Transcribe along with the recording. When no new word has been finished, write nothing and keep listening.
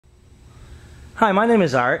Hi, my name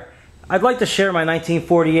is Art. I'd like to share my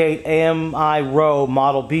 1948 AMI Rowe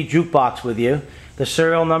Model B Jukebox with you. The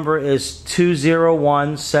serial number is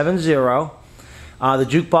 20170. The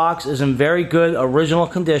jukebox is in very good original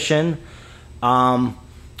condition.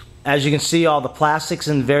 As you can see, all the plastic's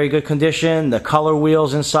in very good condition. The color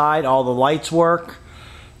wheels inside, all the lights work.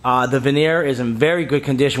 The veneer is in very good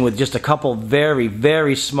condition with just a couple very,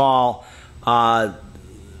 very small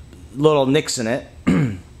little nicks in it.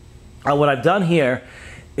 What I've done here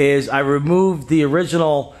is I removed the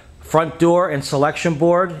original front door and selection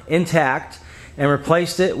board intact and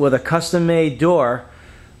replaced it with a custom-made door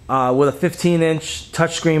with a 15-inch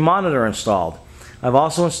touchscreen monitor installed. I've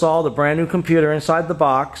also installed a brand new computer inside the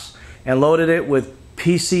box and loaded it with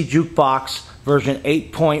PC Jukebox version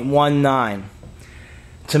 8.19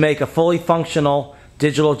 to make a fully functional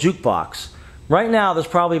digital jukebox. Right now there's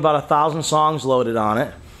probably about 1,000 songs loaded on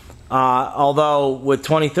it. Although with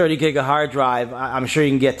 20-30 gig of hard drive, I'm sure you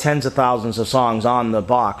can get tens of thousands of songs on the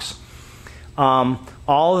box. All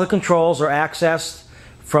of the controls are accessed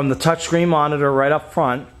from the touchscreen monitor right up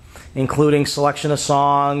front, including selection of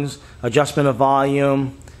songs, adjustment of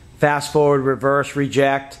volume, fast forward, reverse,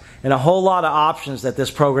 reject, and a whole lot of options that this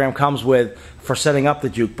program comes with for setting up the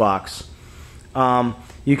jukebox.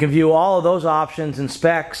 You can view all of those options and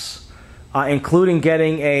specs, including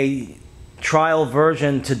getting a trial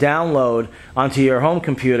version to download onto your home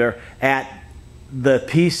computer at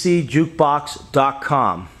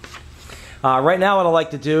thepcjukebox.com. Right now what I'd like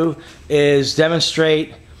to do is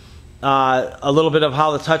demonstrate a little bit of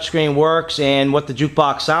how the touchscreen works and what the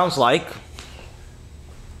jukebox sounds like.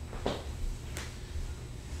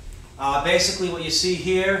 Basically what you see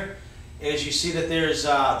here is you see that there's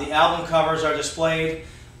the album covers are displayed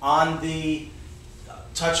on the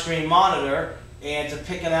touchscreen monitor. And to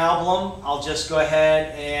pick an album, I'll just go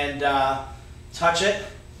ahead and touch it.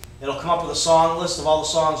 It'll come up with a song list of all the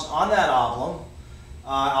songs on that album.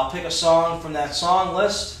 I'll pick a song from that song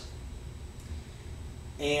list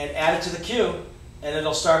and add it to the queue, and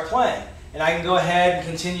it'll start playing. And I can go ahead and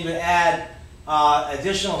continue to add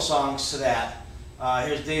additional songs to that.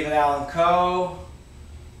 Here's David Allan Coe,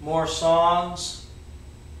 more songs.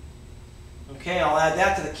 Okay, I'll add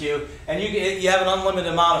that to the queue, and you have an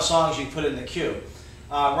unlimited amount of songs you can put in the queue.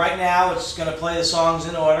 Right now, it's going to play the songs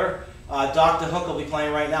in order. Dr. Hook will be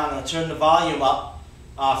playing right now. I'm going to turn the volume up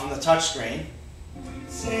from the touchscreen.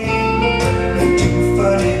 Do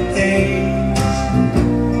funny things,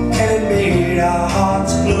 and it made our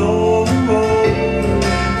hearts glow.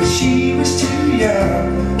 But she was too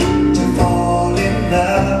young to fall in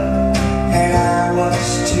love, and I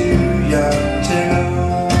was too young to know.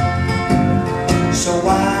 So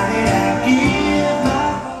why did I give my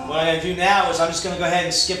heart? What I'm going to do now is I'm just going to go ahead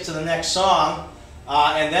and skip to the next song,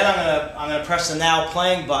 and then I'm going to press the Now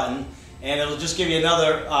Playing button, and it'll just give you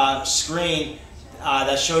another screen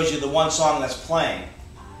that shows you the one song that's playing.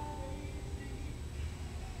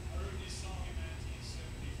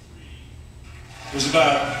 There's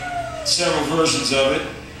about several versions of it.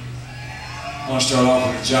 I want to start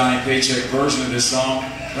off with a Johnny Paycheck version of this song.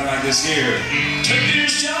 Kind of like this here. Take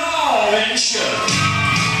this job and shut it. I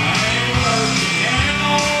ain't working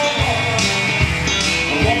anymore.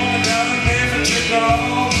 I wanted down and pay for took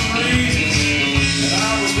all the reasons that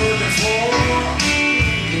I was working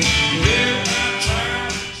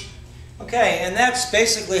for. Okay, and that's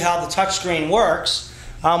basically how the touchscreen works.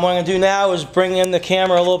 What I'm going to do now is bring in the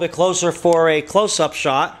camera a little bit closer for a close-up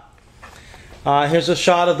shot. Here's a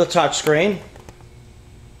shot of the touchscreen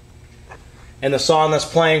and the song that's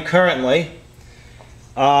playing currently.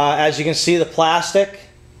 As you can see, the plastic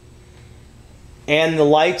and the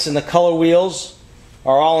lights and the color wheels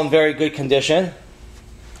are all in very good condition.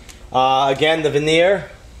 Again, the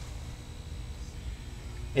veneer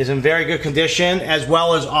is in very good condition, as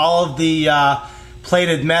well as all of the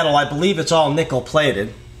plated metal. I believe it's all nickel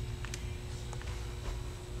plated.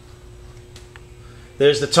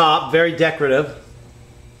 There's the top, very decorative.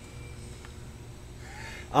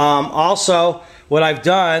 Also, what I've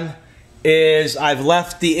done is I've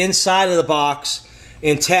left the inside of the box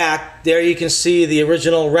intact. There you can see the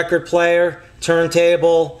original record player,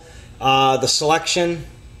 turntable, the selection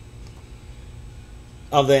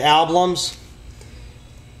of the albums.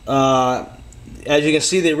 As you can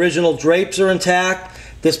see, the original drapes are intact.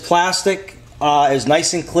 This plastic is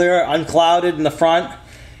nice and clear, unclouded in the front.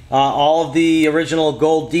 All of the original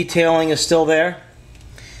gold detailing is still there.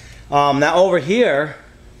 Now over here,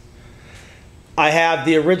 I have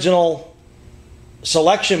the original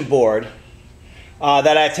selection board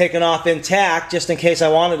that I've taken off intact just in case I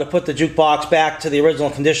wanted to put the jukebox back to the original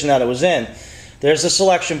condition that it was in. There's the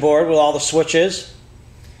selection board with all the switches.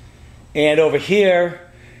 And over here,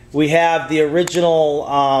 we have the original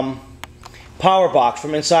power box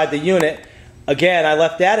from inside the unit. Again, I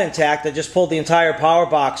left that intact. I just pulled the entire power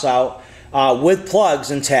box out with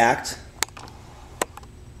plugs intact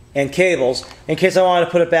and cables in case I wanted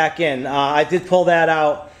to put it back in. I did pull that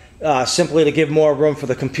out simply to give more room for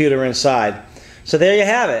the computer inside. So there you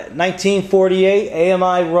have it, 1948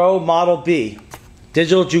 AMI Rowe Model B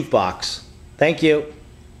digital jukebox. Thank you.